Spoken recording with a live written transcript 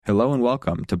Hello and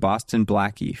welcome to Boston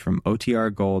Blackie from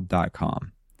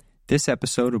OTRGold.com. This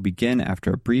episode will begin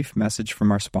after a brief message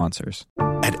from our sponsors.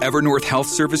 At Evernorth Health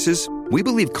Services, we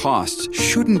believe costs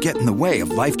shouldn't get in the way of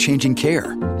life-changing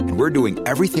care, and we're doing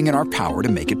everything in our power to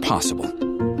make it possible.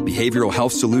 Behavioral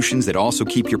health solutions that also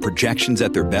keep your projections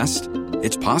at their best?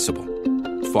 It's possible.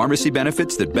 Pharmacy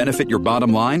benefits that benefit your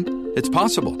bottom line? It's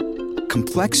possible.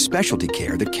 Complex specialty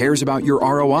care that cares about your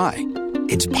ROI?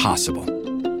 It's possible.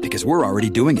 Because we're already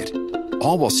doing it,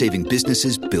 all while saving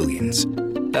businesses billions.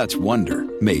 That's Wonder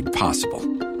made possible.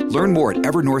 Learn more at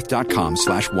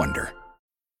evernorth.com/wonder.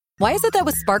 Why is it that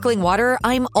with sparkling water,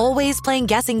 I'm always playing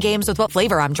guessing games with what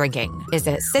flavor I'm drinking? Is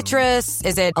it citrus?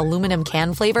 Is it aluminum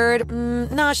can flavored?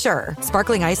 Not sure.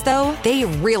 Sparkling ice, though, they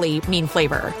really mean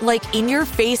flavor. Like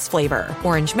in-your-face flavor.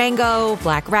 Orange mango,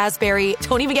 black raspberry.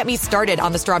 Don't even get me started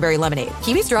on the strawberry lemonade.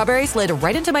 Kiwi Strawberry slid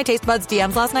right into my taste buds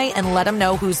DMs last night and let them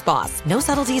know who's boss. No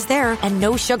subtleties there, and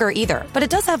no sugar either. But it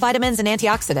does have vitamins and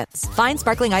antioxidants. Find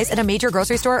sparkling ice at a major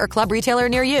grocery store or club retailer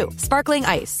near you. Sparkling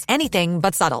ice. Anything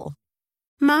but subtle.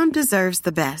 Mom deserves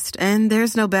the best, and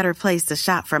there's no better place to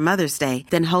shop for Mother's Day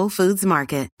than Whole Foods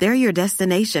Market. They're your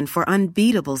destination for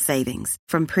unbeatable savings,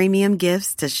 from premium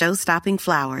gifts to show-stopping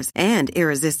flowers and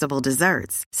irresistible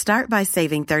desserts. Start by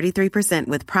saving 33%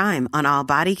 with Prime on all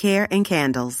body care and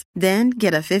candles. Then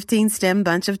get a 15-stem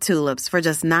bunch of tulips for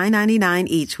just $9.99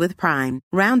 each with Prime.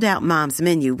 Round out Mom's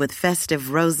menu with festive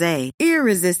rosé,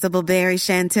 irresistible berry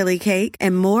chantilly cake,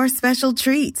 and more special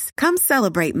treats. Come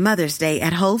celebrate Mother's Day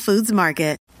at Whole Foods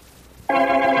Market.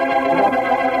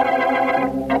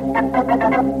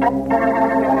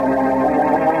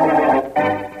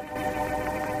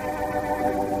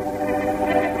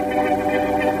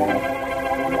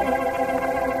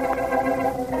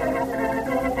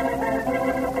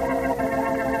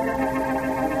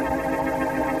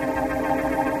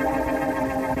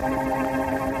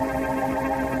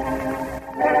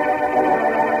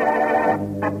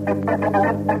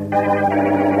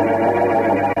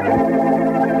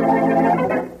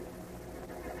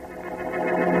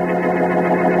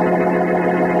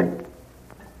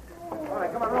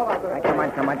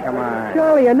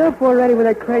 Enough already with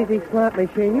that crazy slot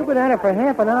machine. You've been at it for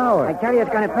half an hour. I tell you, it's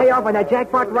going to pay off on that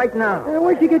jackpot right now.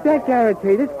 Where'd you get that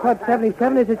guarantee? This Club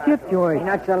 77 is a chip joint. You're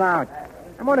not so loud.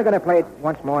 I'm only going to play it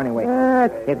once more anyway.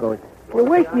 Here goes. You're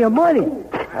wasting your money.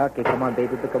 Okay, come on,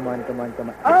 baby. Come on.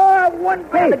 Oh, one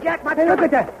bell. The jackpot. Hey, look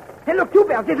at that. Hey, look, 2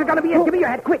 bells. This is going to be it. Give me your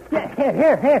hat, quick.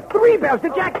 Here. 3 bells. The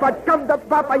jackpot. Come to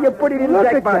Papa. You put it in the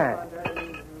jackpot. Look at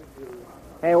that.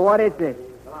 Hey, what is this?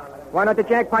 Why not the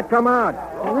jackpot come out?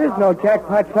 There is no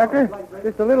jackpot, sucker.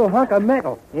 Just a little hunk of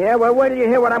metal. Yeah, well, wait till you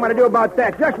hear what I'm going to do about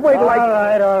that. Just wait till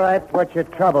All right. What's your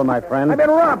trouble, my friend? I've been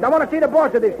robbed. I want to see the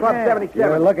boss of this Club 77. You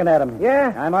were looking at him.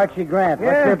 Yeah? I'm Archie Grant.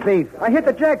 Yeah? What's your beef? I hit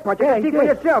the jackpot. You can see for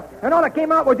yourself. And all that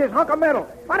came out was this hunk of metal.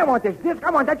 I don't want this disc. I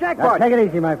want that Now, jackpot. take it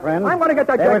easy, my friend. I'm going to get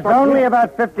that There jackpot. was only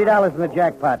about $50 in the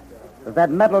jackpot. With that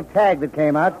metal tag that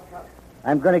came out,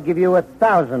 I'm going to give you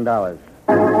 $1,000.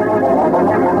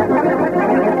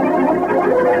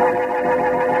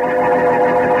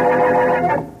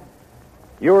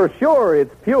 You're sure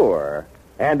it's pure,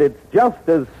 and it's just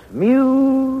as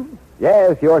smooth?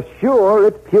 Yes, you're sure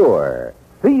it's pure.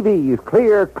 CV's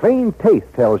clear, clean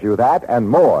taste tells you that and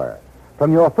more.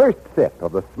 From your first sip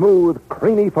of the smooth,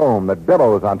 creamy foam that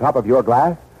billows on top of your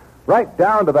glass, right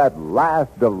down to that last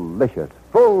delicious,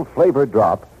 full-flavored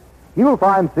drop, you'll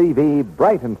find CV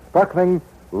bright and sparkling,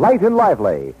 light and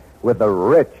lively, with the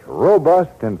rich,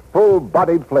 robust, and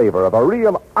full-bodied flavor of a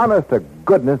real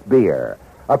honest-to-goodness beer.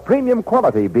 A premium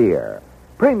quality beer.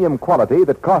 Premium quality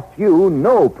that costs you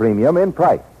no premium in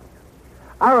price.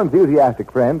 Our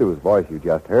enthusiastic friend, whose voice you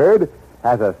just heard,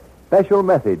 has a special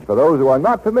message for those who are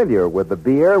not familiar with the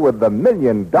beer with the $1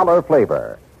 million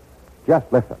flavor.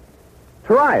 Just listen.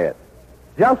 Try it.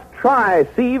 Just try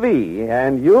CV,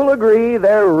 and you'll agree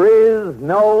there is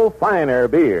no finer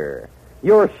beer.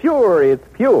 You're sure it's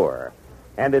pure,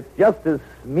 and it's just as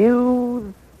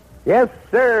smooth. Yes,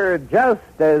 sir, just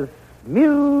as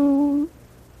smooth.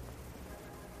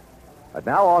 And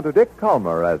now on to Dick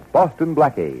Calmer as Boston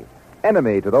Blackie.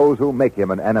 Enemy to those who make him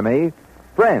an enemy.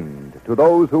 Friend to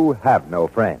those who have no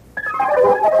friend.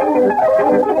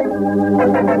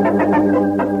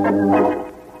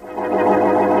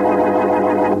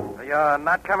 You're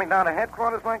not coming down to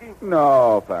headquarters, Blackie?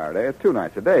 No, Faraday. It's too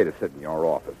nice a day to sit in your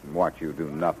office and watch you do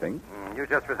nothing. You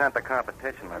just resent the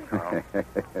competition, that's all.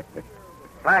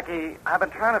 Blackie, I've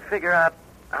been trying to figure out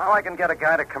how I can get a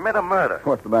guy to commit a murder.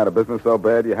 What's the matter? Business so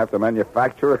bad you have to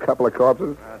manufacture a couple of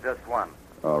corpses? Just one.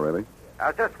 Oh, really? I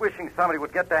was just wishing somebody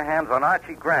would get their hands on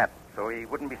Archie Grant. so he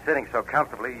wouldn't be sitting so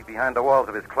comfortably behind the walls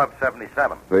of his Club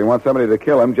 77. So you want somebody to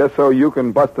kill him just so you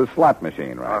can bust his slot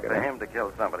machine, Or Racket? for him to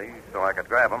kill somebody so I could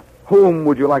grab him. Whom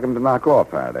would you like him to knock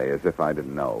off, Faraday, as if I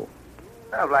didn't know?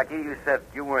 Well, Blackie, you said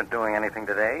you weren't doing anything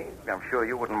today. I'm sure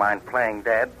you wouldn't mind playing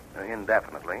dead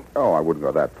indefinitely. Oh, I wouldn't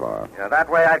go that far. Yeah, that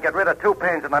way I'd get rid of 2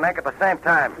 pains in the neck at the same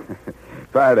time.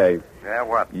 Faraday. Yeah,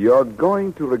 what? You're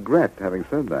going to regret having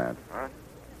said that. Huh?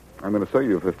 I'm going to sue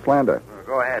you for slander. Well,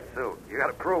 go ahead, Sue. You got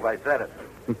to prove I said it.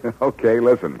 Okay,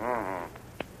 listen. Mm-hmm.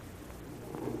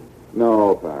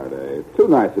 No, Faraday. It's too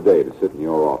nice a day to sit in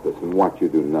your office and watch you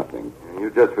do nothing. You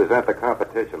just resent the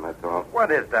competition, that's all.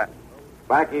 What is that?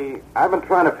 Blackie, I've been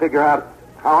trying to figure out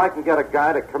how I can get a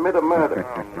guy to commit a murder.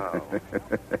 Oh,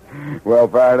 no. Well,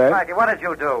 Faraday, Blackie, what did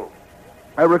you do?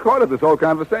 I recorded this whole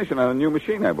conversation on a new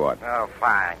machine I bought. Oh,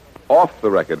 fine. Off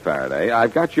the record, Faraday,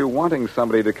 I've got you wanting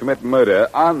somebody to commit murder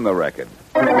on the record.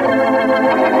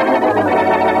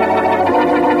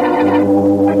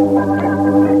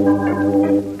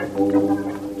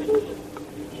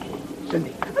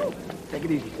 Cindy, take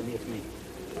it easy, Cindy. It's me.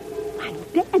 Why,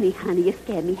 Danny, honey, you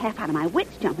scared me half out of my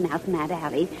wits jumping out from that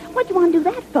alley. What'd you want to do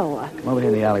that for? Come over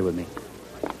here in the alley with me.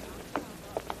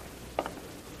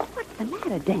 What's the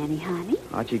matter, Danny, honey?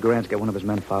 Archie Grant's got one of his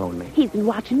men following me. He's been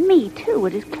watching me, too,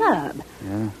 at his club.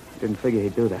 Yeah, didn't figure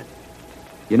he'd do that.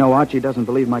 You know, Archie doesn't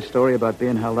believe my story about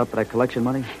being held up for that collection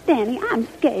money? Danny, I'm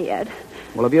scared.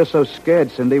 Well, if you're so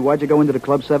scared, Cindy, why'd you go into the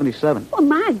Club 77? Well,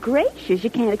 my gracious, you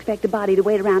can't expect a body to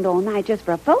wait around all night just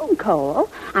for a phone call.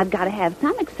 I've got to have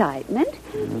some excitement.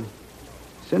 Yeah.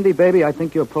 Cindy, baby, I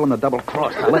think you're pulling the double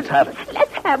cross. Now, let's have it.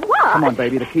 Let's have what? Come on,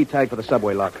 baby, the key tag for the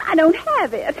subway lock. I don't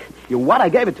have it. You what? I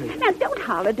gave it to you. Now, don't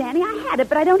holler, Danny. I had it,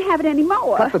 but I don't have it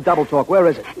anymore. Cut the double talk. Where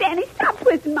is it? Danny, stop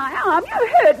twisting my arm. You're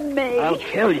hurting me. I'll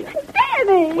kill you.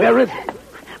 Danny! Where is it?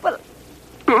 Well,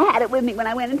 I had it with me when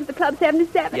I went into the Club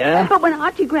 77. Yeah? But when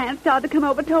Archie Grant started to come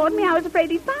over toward me, I was afraid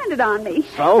he'd find it on me.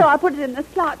 So? So I put it in the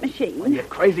slot machine. You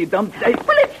crazy dumb date.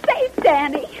 Well, it's safe,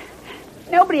 Danny.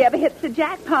 Nobody ever hits the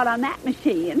jackpot on that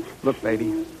machine. Look,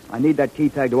 baby, I need that key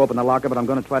tag to open the locker, but I'm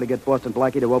going to try to get Boston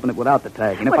Blackie to open it without the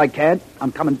tag. And if I can't,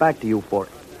 I'm coming back to you for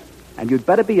it. And you'd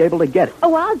better be able to get it.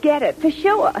 Oh, I'll get it, for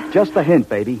sure. Just a hint,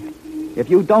 baby. If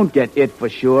you don't get it for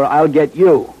sure, I'll get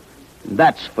you.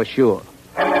 That's for sure.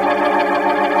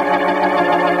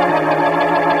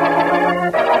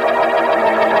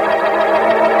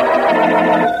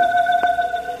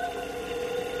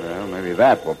 Well, maybe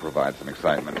that will provide some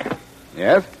excitement.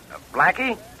 Yes?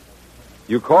 Blackie?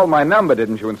 You called my number,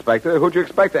 didn't you, Inspector? Who'd you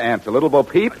expect to answer? Little Bo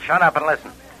Peep? Shut up and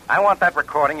listen. I want that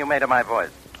recording you made of my voice.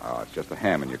 Oh, it's just a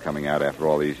Hammond you're coming out after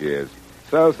all these years.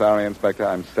 So sorry, Inspector,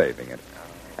 I'm saving it.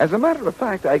 As a matter of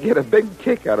fact, I get a big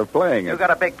kick out of playing it. You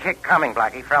got a big kick coming,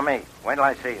 Blackie, from me. Wait till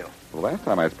I see you. The last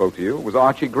time I spoke to you, it was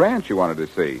Archie Grant you wanted to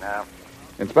see. No.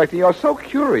 Inspector, you're so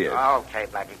curious. Okay,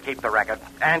 Blackie, keep the record.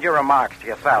 And your remarks to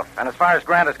yourself. And as far as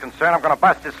Grant is concerned, I'm going to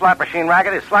bust his slot machine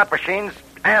racket, his slot machines,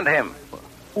 and him.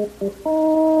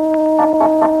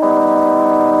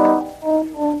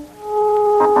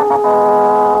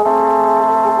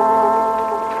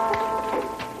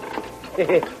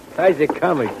 How's it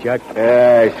coming, Chuck?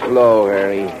 Slow,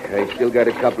 Harry. I still got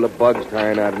a couple of bugs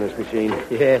tying out in this machine.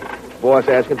 Yeah. Boss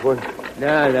asking for it?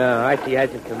 No, Archie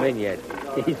hasn't come in yet.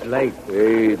 He's late.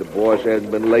 Hey, the boss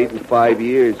hasn't been late in 5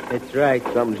 years. That's right.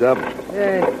 Something's up.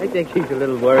 I think he's a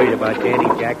little worried about Danny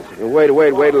Jackson. Wait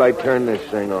till I turn this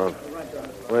thing off.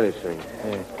 Wait a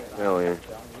second. Oh, yeah.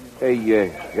 Hey,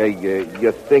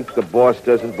 you think the boss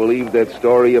doesn't believe that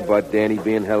story about Danny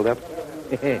being held up?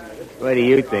 What do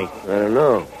you think? I don't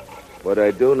know. But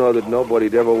I do know that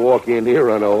nobody'd ever walk in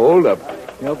here on a holdup.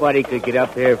 Nobody could get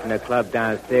up here from the club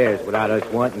downstairs without us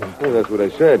wanting him. Well, that's what I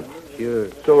said. Sure.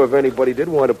 So if anybody did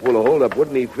want to pull a holdup,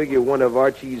 wouldn't he figure one of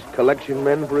Archie's collection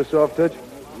men for a soft touch?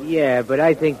 Yeah, but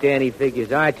I think Danny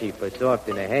figures Archie for soft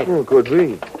in the head. Oh, could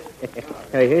be.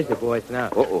 Hey, here's the boss now.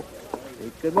 Uh-oh.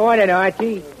 Good morning,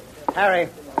 Archie. Harry,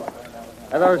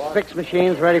 are those 6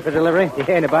 machines ready for delivery?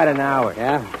 Yeah, in about an hour.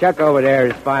 Yeah? Chuck over there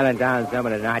is filing down some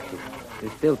of the notches. They're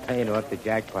still paying off the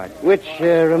jackpot. Which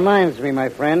reminds me, my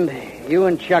friend, you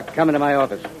and Chuck come into my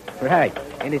office. Right,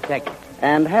 in a second.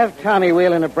 And have Tommy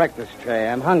wheel in a breakfast tray.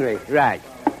 I'm hungry. Right.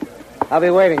 I'll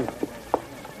be waiting.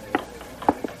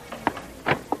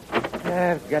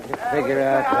 I've got to figure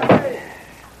out...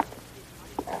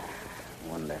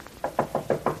 Wonder.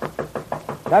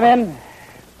 Come in.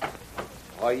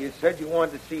 Oh, you said you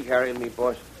wanted to see Harry and me,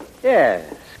 boss.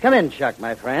 Yes. Come in, Chuck,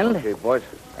 my friend. Okay, boss.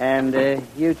 And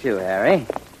you too, Harry.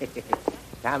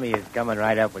 Tommy is coming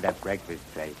right up with that breakfast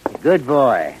tray. Good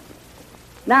boy.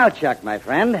 Now, Chuck, my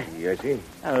friend. Yes, sir.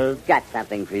 I've got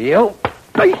something for you.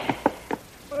 Hey,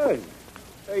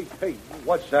 Hey,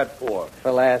 what's that for?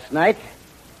 For last night.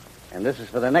 And this is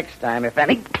for the next time, if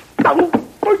any. Come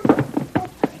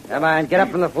on, get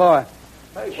up from the floor.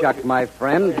 Chuck, my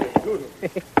friend.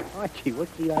 Archie,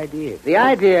 what's the idea? The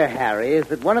idea, Harry, is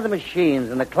that one of the machines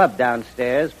in the club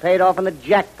downstairs paid off in the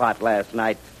jackpot last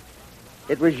night.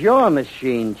 It was your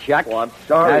machine, Chuck. Oh, I'm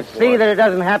sorry. Now see that it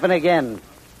doesn't happen again.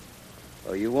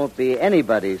 Or you won't be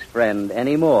anybody's friend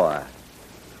anymore,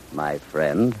 my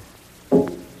friend.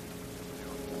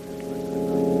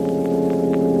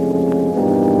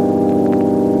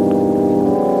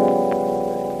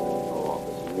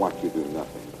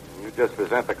 Just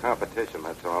resent the competition,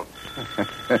 that's all.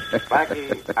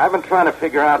 Blackie, I've been trying to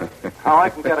figure out how I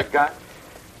can get a guy.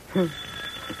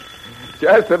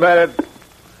 Just a minute.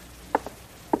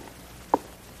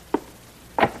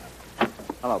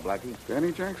 Hello, Blackie.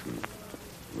 Danny Jackson.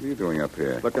 What are you doing up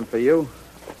here? Looking for you.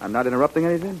 I'm not interrupting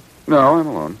anything? No, I'm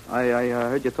alone. I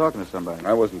heard you talking to somebody.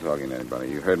 I wasn't talking to anybody.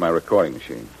 You heard my recording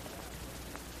machine.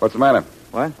 What's the matter?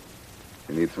 What?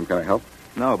 You need some kind of help?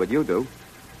 No, but you do.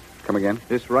 Come again?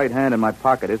 This right hand in my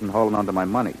pocket isn't holding on to my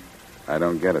money. I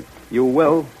don't get it. You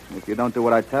will, if you don't do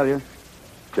what I tell you.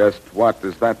 Just what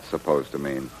is that supposed to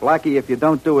mean? Blackie, if you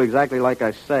don't do exactly like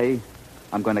I say,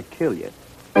 I'm going to kill you.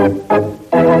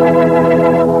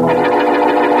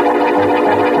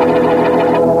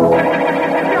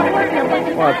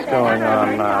 What's going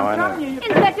on now? I know.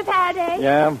 Inspector Faraday?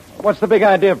 Yeah? What's the big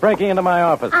idea of breaking into my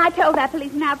office? I told that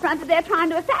policeman out front that they're trying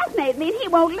to assassinate me, and he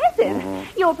won't listen.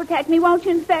 Mm-hmm. You'll protect me, won't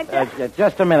you, Inspector?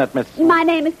 Just a minute, Miss... My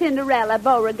name is Cinderella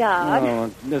Beauregard.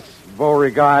 Oh, Miss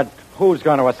Beauregard, who's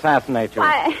going to assassinate you?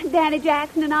 Why, Danny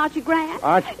Jackson and Archie Grant.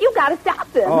 Archie? You've got to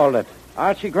stop them. Hold it.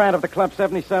 Archie Grant of the Club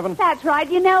 77? That's right.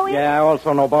 You know him? Yeah, I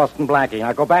also know Boston Blackie.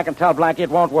 Now go back and tell Blackie it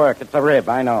won't work. It's a rib,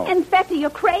 I know. Inspector, you're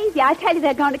crazy. I tell you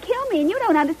they're going to kill me, and you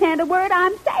don't understand a word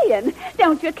I'm saying.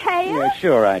 Don't you care? Yeah,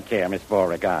 sure I care, Miss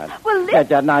Beauregard. Well,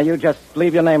 listen... Now, you just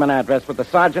leave your name and address with the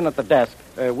sergeant at the desk.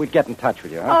 We'd get in touch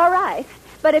with you, huh? All right.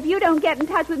 But if you don't get in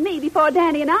touch with me before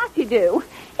Danny and Archie do,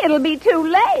 it'll be too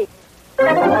late.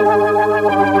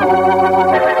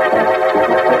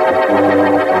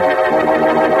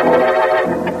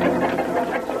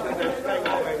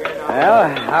 Well,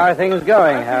 how are things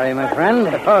going, Harry, my friend?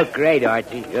 Oh, great,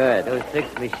 Archie. Good. Those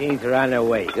 6 machines are on their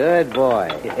way. Good boy.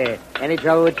 Any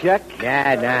trouble with Chuck?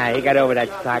 Nah. He got over that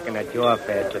sock in the jaw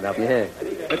fast enough. Yeah.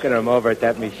 Look at him over at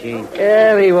that machine.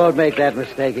 Well, he won't make that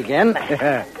mistake again.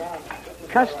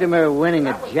 Customer winning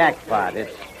a jackpot.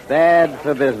 It's bad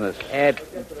for business.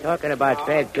 Talking about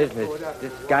bad business,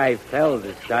 this guy Feld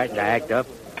is starting to act up.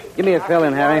 Give me a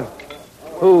fill-in, Harry.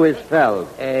 Who is Feld?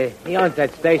 He owns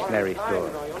that stationery store.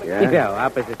 Yeah? You know,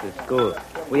 opposite the school.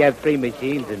 We have 3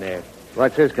 machines in there.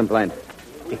 What's his complaint?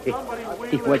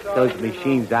 He wants those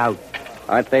machines out.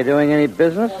 Aren't they doing any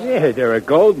business? Yeah, they're a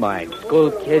gold mine.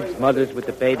 School kids, mothers with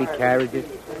the baby carriages,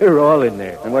 they're all in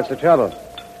there. And what's the trouble?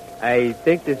 I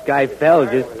think this guy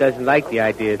Feld just doesn't like the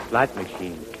idea of slot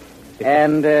machines.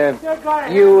 And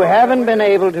you haven't been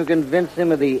able to convince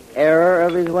him of the error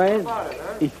of his ways?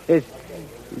 He says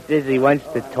he wants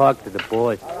to talk to the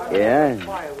boss. Yeah?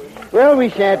 Well, we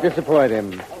shan't disappoint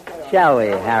him. Shall we,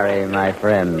 Harry, my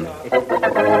friend?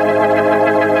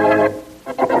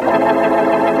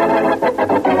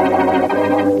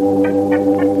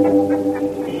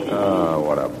 Oh,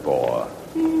 what a bore.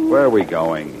 Where are we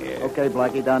going here? Okay,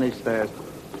 Blackie, down these stairs.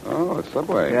 Oh, a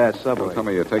subway. Yeah, subway. Don't tell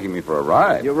me you're taking me for a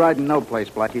ride. You're riding no place,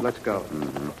 Blackie. Let's go.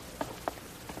 Mm-hmm.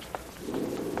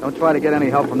 Don't try to get any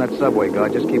help from that subway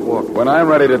guard. Just keep walking. When I'm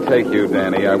ready to take you,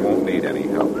 Danny, I won't need any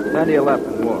help. Turn to your left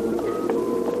and walk.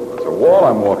 It's a wall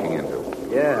I'm walking into.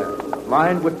 Yeah,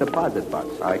 lined with deposit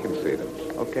box. I can see them.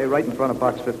 Okay, right in front of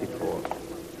box 54.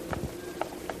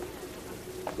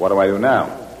 What do I do now?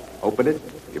 Open it.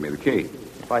 Give me the key.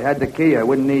 If I had the key, I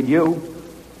wouldn't need you.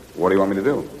 What do you want me to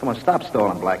do? Come on, stop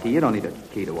stalling, Blackie. You don't need a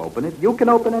key to open it. You can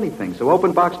open anything, so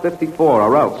open box 54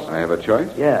 or else. I have a choice?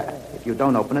 Yeah. If you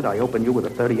don't open it, I open you with a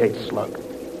 .38 slug.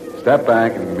 Step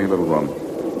back and give me a little room.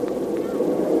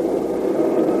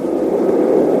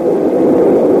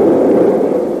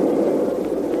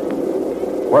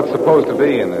 What's supposed to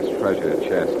be in this treasure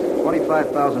chest?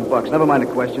 $25,000. Never mind the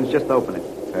questions. Just open it.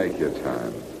 Take your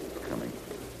time. It's coming.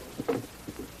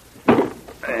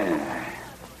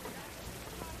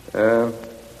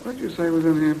 What did you say was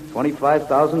in here?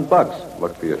 $25,000.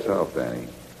 Look for yourself, Danny.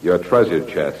 Your treasure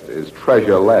chest is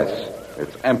treasureless.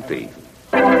 It's empty.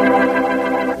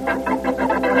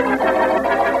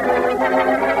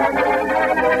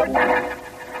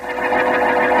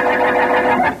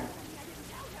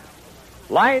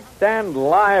 Light and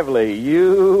lively,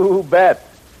 you bet.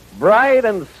 Bright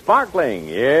and sparkling,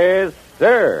 yes,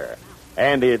 sir.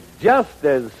 and it's just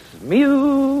as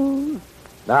smooth.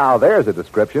 Now, there's a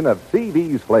description of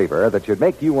CV's flavor that should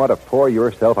make you want to pour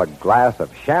yourself a glass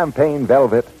of champagne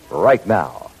velvet right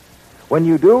now. When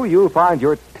you do, you'll find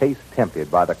your taste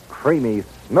tempted by the creamy,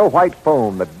 snow-white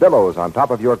foam that billows on top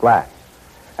of your glass.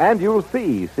 And you'll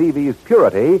see CV's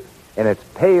purity in its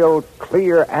pale,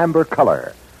 clear amber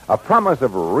color, a promise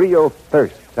of real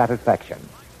thirst satisfaction.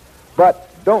 But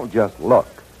don't just look.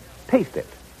 Taste it.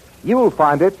 You'll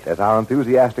find it, as our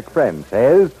enthusiastic friend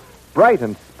says, bright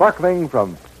and sparkling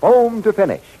from foam to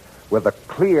finish, with a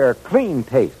clear, clean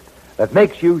taste that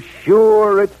makes you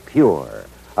sure it's pure.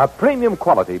 A premium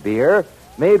quality beer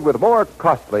made with more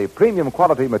costly premium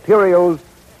quality materials,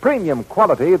 premium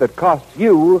quality that costs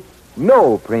you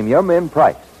no premium in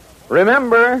price.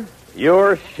 Remember,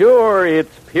 you're sure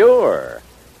it's pure,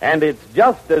 and it's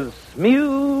just as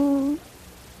smooth.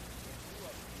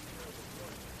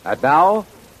 And now,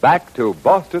 back to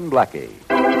Boston Blackie.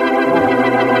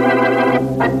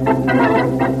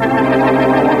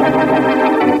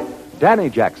 Danny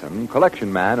Jackson,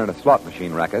 collection man in a slot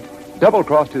machine racket,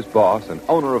 double-crossed his boss and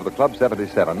owner of the Club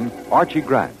 77, Archie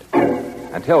Grant,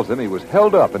 and tells him he was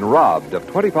held up and robbed of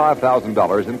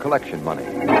 $25,000 in collection money.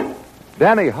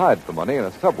 Danny hides the money in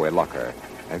a subway locker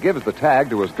and gives the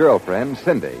tag to his girlfriend,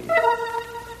 Cindy.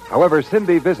 However,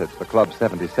 Cindy visits the Club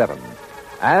 77,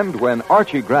 and when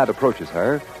Archie Grant approaches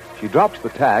her, she drops the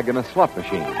tag in a slot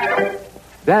machine.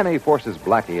 Danny forces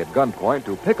Blackie at gunpoint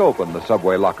to pick open the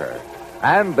subway locker,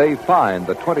 and they find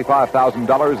the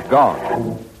 $25,000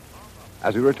 gone.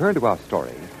 As we return to our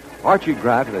story, Archie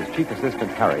Grant and his chief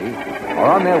assistant, Harry,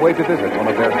 are on their way to visit one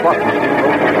of their slot machines.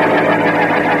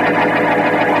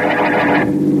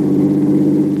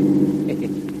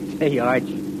 Hey,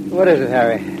 Archie. What is it,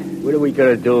 Harry? What are we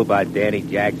going to do about Danny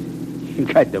Jackson?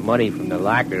 You got the money from the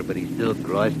locker, but he still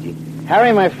crossed you.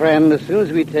 Harry, my friend, as soon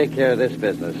as we take care of this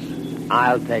business,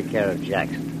 I'll take care of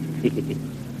Jackson.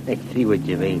 I see what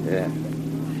you mean. Yeah.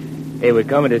 Hey, we're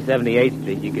coming to 78th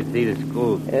Street. You can see the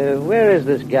school. Where is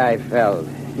this guy Feld?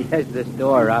 He has the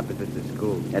store opposite the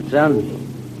school. That's on.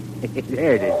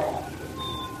 There it is.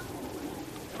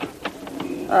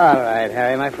 All right,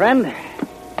 Harry, my friend.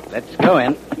 Let's go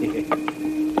in.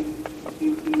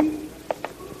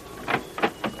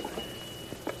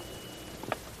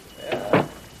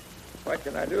 What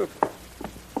can I do?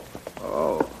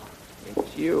 Oh,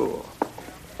 it's you.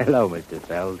 Hello, Mr.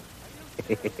 Feld.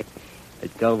 I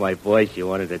told my boys you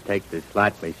wanted to take the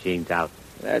slot machines out.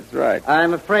 That's right.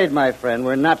 I'm afraid, my friend,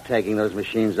 we're not taking those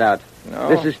machines out. No?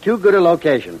 This is too good a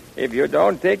location. If you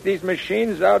don't take these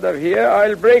machines out of here,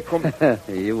 I'll break them.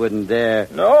 You wouldn't dare.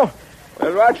 No?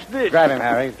 Well, watch this. Grab him,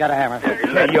 Harry. He's got a hammer.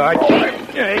 There you are,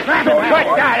 Chief. Grab him.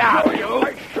 Put that out.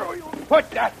 I show you. Put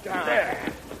that down. There.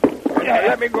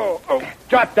 Let me go. Oh.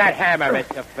 Drop that hammer,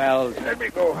 Mr. Feld. Let me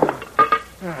go.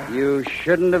 You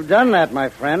shouldn't have done that, my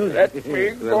friend. Let me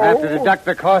go. We'll have to deduct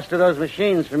the cost of those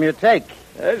machines from your take.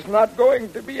 There's not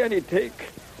going to be any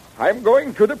take. I'm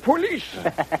going to the police.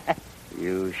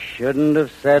 You shouldn't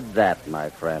have said that, my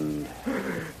friend.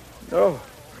 No.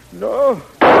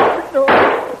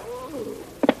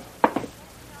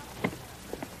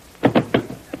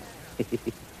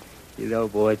 You know,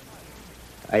 boys,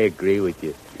 I agree with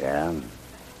you. Yeah?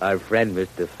 Our friend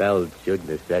Mr. Feld shouldn't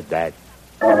have said that.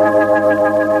 Come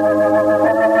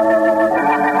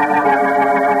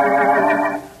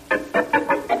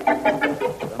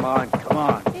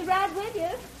on. Be right with you.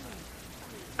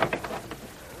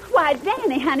 Why,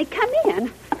 Danny, honey, come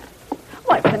in.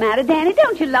 What's the matter, Danny?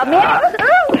 Don't you love me? What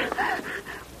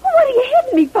are you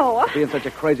hitting me for? Being such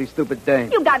a crazy, stupid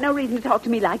dame. You got no reason to talk to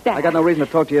me like that. I got no reason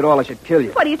to talk to you at all. I should kill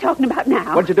you. What are you talking about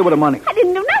now? What'd you do with the money? I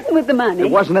didn't do nothing with the money.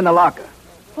 It wasn't in the locker.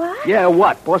 What? Yeah,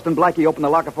 what? Boston Blackie opened the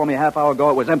locker for me a half hour ago.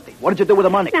 It was empty. What did you do with the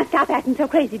money? Now, stop acting so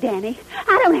crazy, Danny.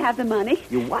 I don't have the money.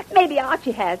 You what? Maybe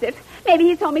Archie has it. Maybe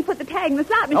he told me put the tag in the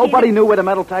slot machine. Nobody knew where the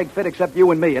metal tag fit except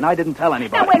you and me, and I didn't tell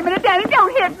anybody. Now, wait a minute, Danny.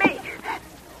 Don't hit me.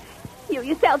 You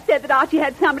yourself said that Archie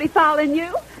had somebody following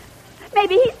you.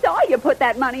 Maybe he saw you put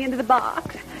that money into the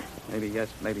box. Maybe yes,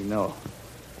 maybe no.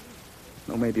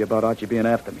 No, maybe about Archie being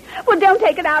after me. Well, don't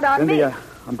take it out on Cindy, me.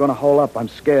 I'm going to hole up. I'm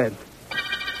scared.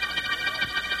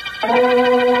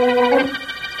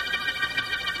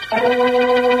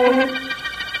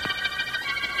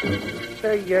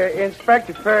 Say,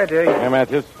 Inspector Faraday. Yeah,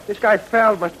 Matthews. This guy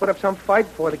Feld must put up some fight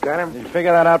before they got him. You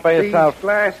figure that out by yourself. These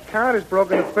glass counters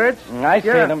broken to bits. I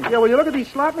seen them. Yeah, well, you look at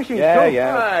these slot machines, too.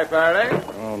 Hi, Faraday.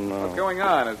 Oh, no. What's going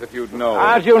on? As if you'd know.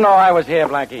 How'd you know I was here,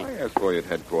 Blackie? I asked for you at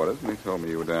headquarters, and they told me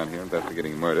you were down here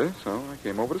investigating murder, so I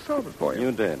came over to solve it for you.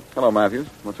 You did. Hello, Matthews.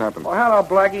 What's happened? Oh, hello,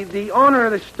 Blackie. The owner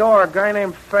of the store, a guy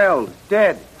named Feld,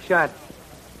 dead, shot.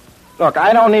 Look,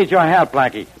 I don't need your help,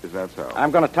 Blackie. Is that so?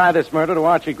 I'm going to tie this murder to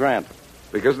Archie Grant.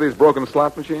 Because of these broken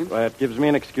slot machines? Well, it gives me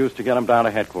an excuse to get him down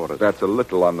to headquarters. That's a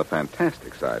little on the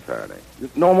fantastic side, Faraday.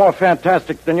 No more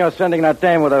fantastic than you're sending that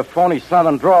dame with a phony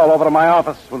southern drawl over to my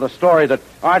office with a story that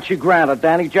Archie Grant or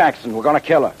Danny Jackson were going to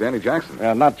kill her. Danny Jackson?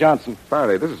 Yeah, not Johnson.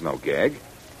 Faraday, this is no gag.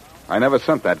 I never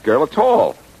sent that girl at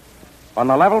all. On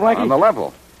the level, Blackie? On the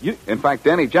level. In fact,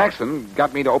 Danny Jackson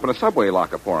got me to open a subway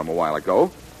locker for him a while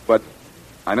ago, but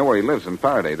I know where he lives in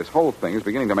Faraday. This whole thing is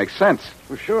beginning to make sense.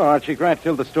 Well, sure, Archie Grant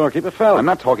killed the storekeeper fella. I'm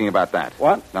not talking about that.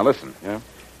 What? Now, listen. Yeah?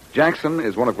 Jackson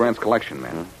is one of Grant's collection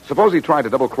men. Suppose he tried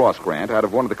to double-cross Grant out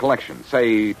of one of the collections,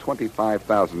 say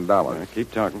 $25,000.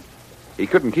 Keep talking. He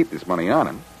couldn't keep this money on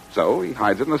him, so he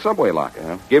hides it in the subway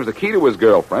locker. Gives the key to his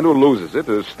girlfriend, who loses it,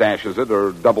 or stashes it,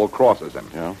 or double-crosses him.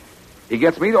 Yeah. He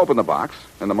gets me to open the box,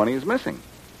 and the money is missing.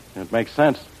 It makes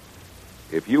sense.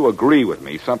 If you agree with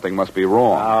me, something must be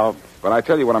wrong. But I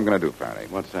tell you what I'm going to do, Faraday.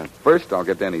 What's that? First, I'll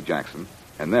get Danny Jackson,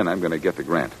 and then I'm going to get to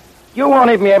Grant. You won't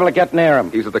even be able to get near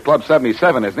him. He's at the Club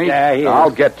 77, isn't he? Yeah, he is.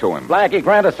 I'll get to him. Blackie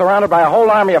Grant is surrounded by a whole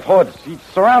army of hoods. He's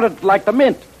surrounded like the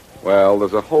mint. Well,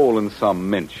 there's a hole in some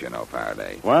mints, you know,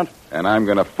 Faraday. What? And I'm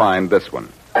going to find this one.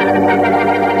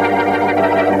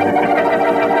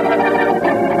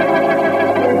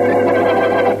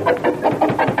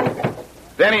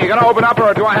 Danny, you going to open up,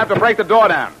 or do I have to break the door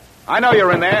down? I know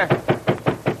you're in there.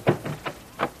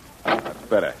 That's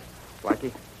better.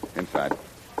 Blackie? Inside.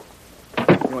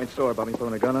 You ain't sore about me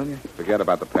pulling a gun on you? Forget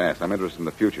about the past. I'm interested in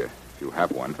the future, if you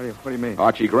have one. What do you mean?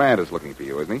 Archie Grant is looking for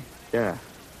you, isn't he? Yeah.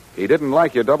 He didn't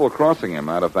like you double-crossing him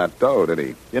out of that dough, did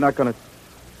he? You're not going to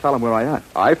tell him where I am?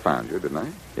 I found you, didn't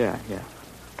I? Yeah.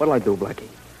 What'll I do, Blackie?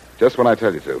 Just when I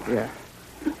tell you to. Yeah.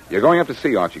 You're going up to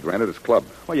see Archie Grant at his club.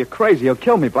 Well, you're crazy. He'll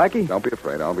kill me, Blackie. Don't be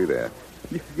afraid. I'll be there.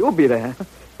 You'll be there.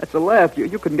 That's a laugh.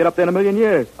 You couldn't get up there in a million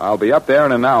years. I'll be up there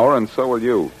in an hour, and so will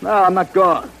you. No, I'm not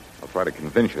going. I'll try to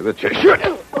convince you that you should.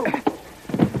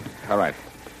 All right.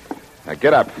 Now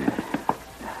get up.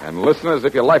 And listen as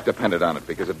if your life depended on it,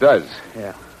 because it does.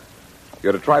 Yeah.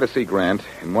 You're to try to see Grant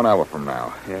in 1 hour from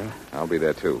now. Yeah? I'll be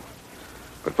there, too.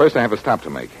 But first I have a stop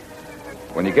to make.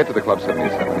 When you get to the Club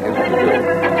 77, here's what you do.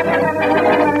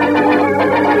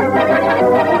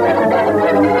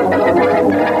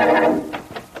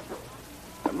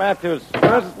 Matthews,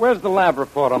 where's the lab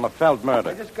report on the Feld murder?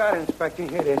 I just got it, Inspector.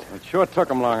 Here it is. It sure took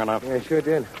him long enough. Yeah, sure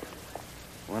did.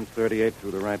 138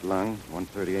 through the right lung,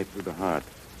 138 through the heart.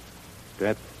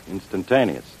 Death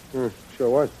instantaneous. Sure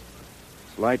was.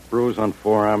 Slight bruise on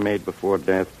forearm made before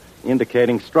death,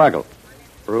 indicating struggle.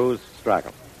 Bruise,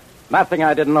 struggle. Nothing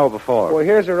I didn't know before. Well,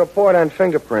 here's a report on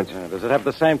fingerprints. Does it have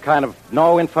the same kind of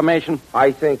no information?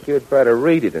 I think you'd better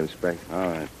read it, Inspector. All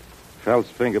right. Feld's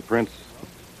fingerprints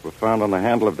were found on the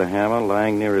handle of the hammer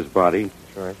lying near his body.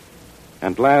 That's right.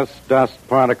 And glass dust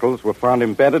particles were found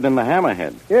embedded in the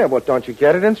hammerhead. Yeah, well, don't you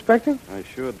get it, Inspector? I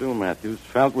sure do, Matthews.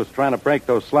 Feld was trying to break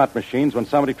those slot machines when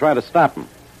somebody tried to stop him.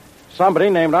 Somebody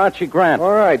named Archie Grant.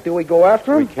 All right, do we go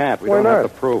after him? We can't. We Why don't not?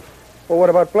 have the proof. Well, what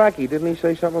about Blackie? Didn't he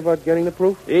say something about getting the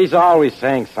proof? He's always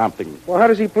saying something. Well, how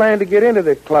does he plan to get into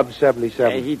the Club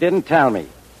 77? He didn't tell me.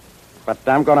 But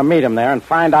I'm going to meet him there and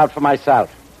find out for myself.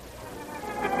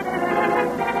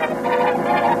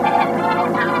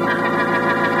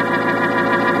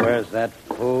 Where's that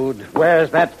food?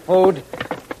 Where's that food?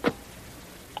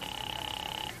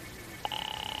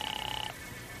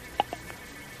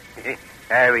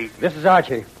 Harry. This is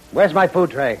Archie. Where's my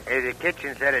food tray? The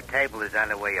kitchen set of table is on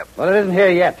the way up. Well, it isn't here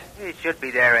yet. It should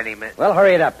be there any minute. Well,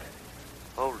 hurry it up.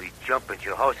 Holy jumping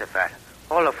Jehoshaphat.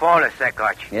 Hold the phone a sec,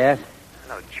 Archie. Yes?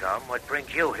 Hello, chum. What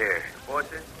brings you here?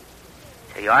 Boston?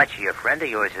 Say, Archie, a friend of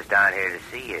yours is down here to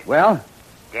see you. Well?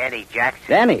 Danny Jackson.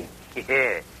 Danny?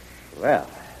 Yeah. Well,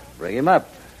 bring him up.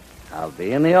 I'll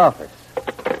be in the office.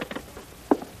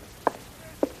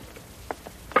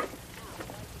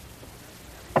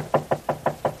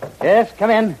 Yes, come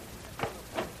in.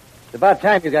 It's about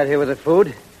time you got here with the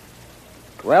food.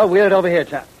 Well, wheel it over here,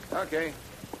 Tom. Okay.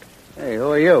 Hey,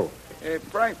 who are you?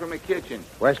 Frank from the kitchen.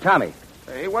 Where's Tommy?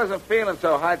 He wasn't feeling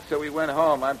so hot, so he went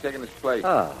home. I'm taking his place.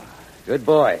 Oh, good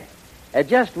boy.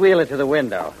 Just wheel it to the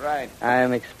window. Right.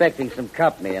 I'm expecting some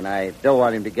company, and I don't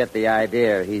want him to get the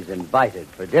idea he's invited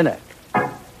for dinner.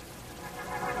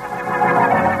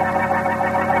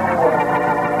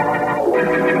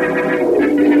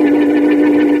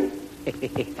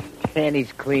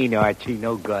 Danny's clean, Archie.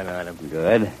 No gun on him.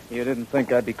 Good. You didn't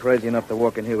think I'd be crazy enough to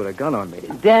walk in here with a gun on me.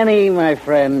 Danny, my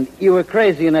friend, you were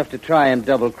crazy enough to try and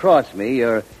double-cross me.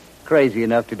 You're crazy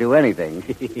enough to do anything.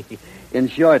 In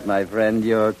short, my friend,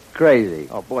 you're crazy.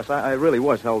 Oh, boss, I really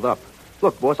was held up.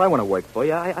 Look, boss, I want to work for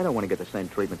you. I don't want to get the same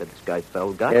treatment that this guy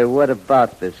Feld got. What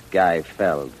about this guy,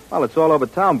 Feld? Well, it's all over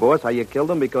town, boss. How you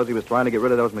killed him because he was trying to get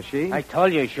rid of those machines. I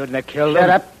told you shouldn't have killed him. Shut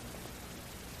up.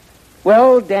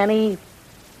 Well, Danny,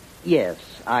 yes,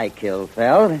 I killed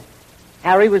Feld.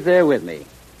 Harry was there with me.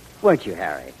 Weren't you,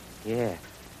 Harry? Yeah.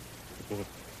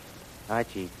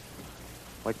 Archie,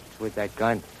 what's with that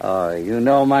gun? Oh, you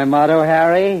know my motto,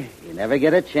 Harry. You never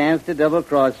get a chance to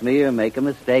double-cross me or make a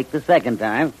mistake the second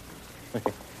time.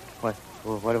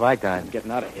 What have I done? I'm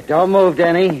getting out of here. Don't move,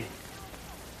 Denny.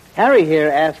 Harry here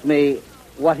asked me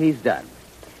what he's done.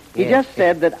 He just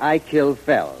said that I killed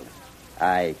Feld.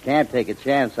 I can't take a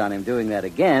chance on him doing that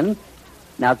again.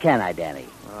 Now, can I, Danny?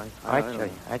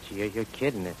 Archie, you're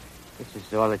kidding. This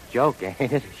is all a joke,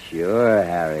 ain't it? Sure,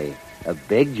 Harry. A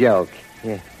big joke.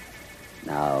 Yeah.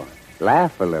 Now,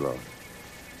 laugh a little.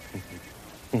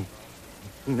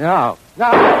 No.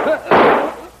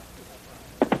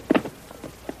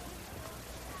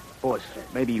 Boss,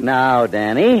 maybe you... Now,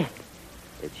 Danny,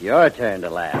 it's your turn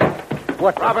to laugh.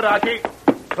 What? Drop it, Archie.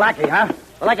 Blackie, huh?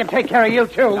 Well, I can take care of you,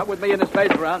 too. Not with me in this maze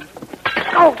round.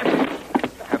 Oh!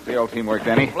 That's the old teamwork,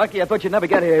 Danny. Blackie, I thought you'd never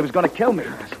get here. He was going to kill me.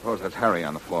 I suppose that's Harry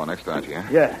on the floor next to Archie, huh?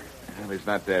 Yeah. Well, he's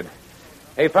not dead.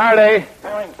 Hey, Faraday.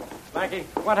 Blackie,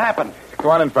 what happened? Go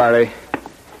on in, Faraday.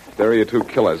 There are your two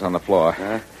killers on the floor.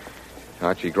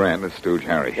 Archie Grant and Stooge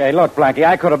Harry. Hey, look, Blackie,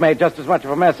 I could have made just as much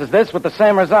of a mess as this with the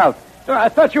same result. I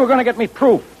thought you were going to get me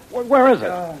proof. Where is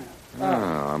it?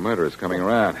 A murderer's coming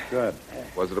around. Good.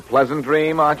 Was it a pleasant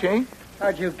dream, Archie?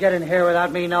 How'd you get in here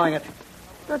without me knowing it?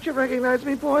 Don't you recognize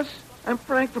me, boss? I'm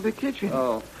Frank from the kitchen.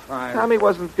 Oh, fine. Tommy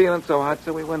wasn't feeling so hot,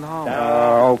 so we went home.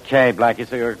 Oh, okay, Blackie,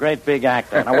 so you're a great big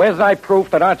actor. Now, where's my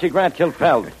proof that Archie Grant killed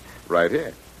Feld? Right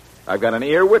here. I've got an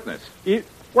ear witness.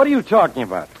 What are you talking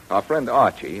about? Our friend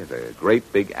Archie has a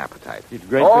great big appetite. He's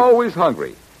great. Always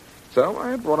hungry. So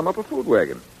I brought him up a food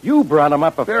wagon. You brought him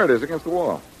up a... There it is against the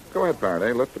wall. Go ahead,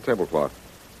 Faraday. Lift the tablecloth.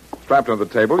 Strapped onto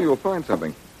the table, you'll find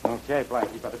something. Okay,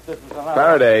 Blackie, but if this is allowed...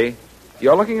 Faraday,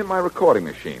 you're looking at my recording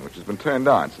machine, which has been turned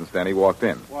on since Danny walked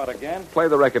in. What, again? Play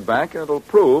the record back, and it'll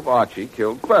prove Archie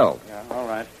killed Feld. Yeah, all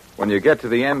right. When you get to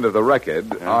the end of the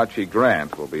record, Archie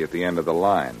Grant will be at the end of the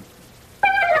line.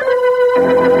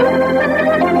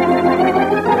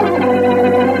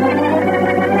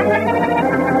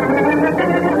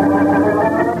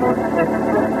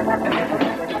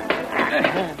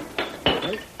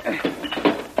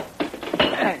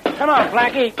 Come on,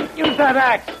 Blackie. Use that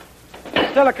axe. There's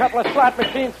still a couple of slot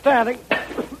machines standing.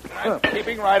 I'm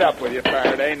keeping right up with you,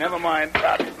 Faraday. Never mind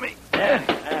about me.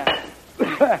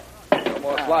 No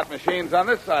more slot machines on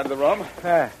this side of the room.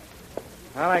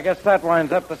 Well, I guess that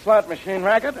winds up the slot machine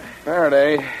racket.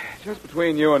 Faraday, just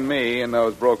between you and me and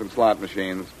those broken slot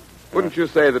machines, wouldn't you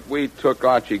say that we took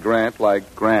Archie Grant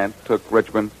like Grant took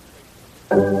Richmond?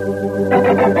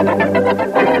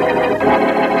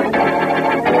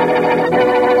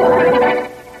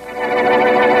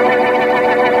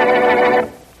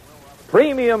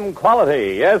 Premium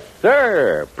quality, yes,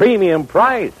 sir. Premium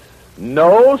price,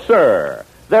 no, sir.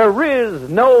 There is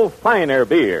no finer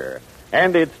beer.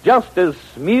 And it's just as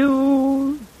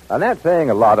smooth. And that's saying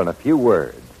a lot in a few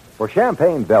words. For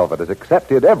Champagne Velvet is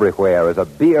accepted everywhere as a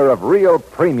beer of real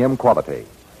premium quality.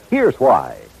 Here's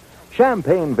why.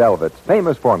 Champagne Velvet's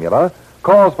famous formula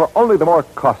calls for only the more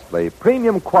costly,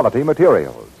 premium quality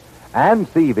materials. And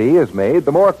CV is made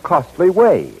the more costly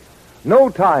way. No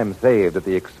time saved at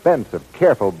the expense of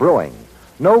careful brewing.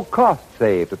 No cost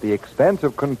saved at the expense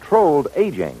of controlled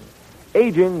aging.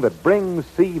 Aging that brings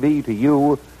CV to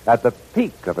you at the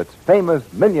peak of its famous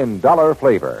 $1 million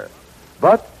flavor.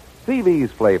 But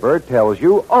CV's flavor tells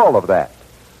you all of that.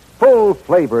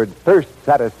 Full-flavored thirst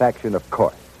satisfaction, of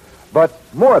course. But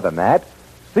more than that,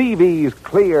 CV's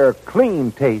clear,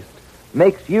 clean taste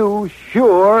makes you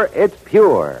sure it's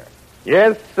pure.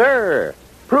 Yes, sir.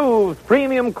 Proves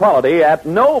premium quality at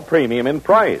no premium in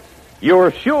price.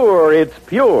 You're sure it's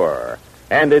pure.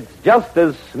 And it's just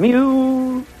as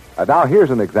smooth. Now, here's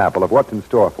an example of what's in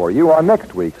store for you on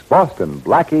next week's Boston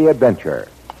Blackie Adventure.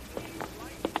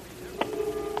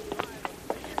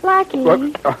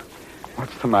 Blackie.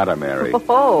 What's the matter, Mary?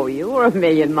 Oh, you were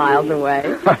 1,000,000 miles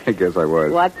away. I guess I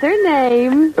was. What's her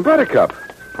name? Buttercup.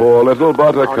 Poor little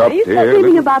Buttercup. Are you still dear dreaming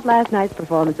little... about last night's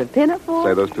performance of Pinafore?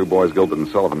 Say, those two boys, Gilbert and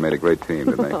Sullivan, made a great team,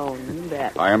 didn't they? Oh, you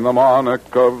bet. I am the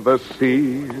monarch of the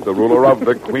sea, the ruler of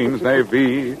the Queen's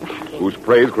Navy, whose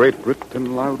praise Great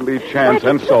Britain loudly chants,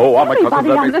 and so on my cousin...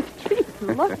 Everybody on the street's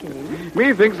looking.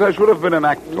 Methinks I should have been an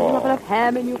actor. You have enough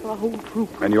ham in you for a whole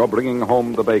troop. And you're bringing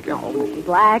home the bacon.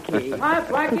 Blackie. Hi,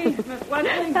 Blackie. Miss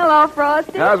Wesley. Hello,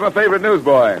 Frosty. How's my favorite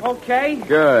newsboy? Okay.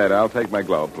 Good. I'll take my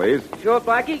glove, please. Sure,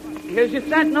 Blackie. here's your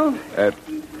Sentinel.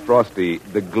 Frosty,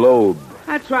 the Globe.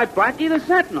 That's right, Blackie, the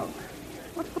Sentinel.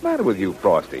 What's the matter with you,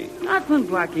 Frosty? Nothing,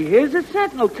 Blackie. Here's the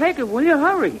Sentinel. Take it, will you?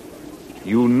 Hurry.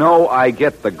 You know I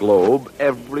get the Globe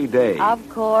every day. Of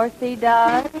course he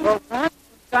does. Well,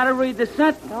 got to read the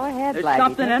Sentinel. Go ahead, There's Blackie.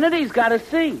 something in it he's got to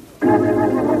see.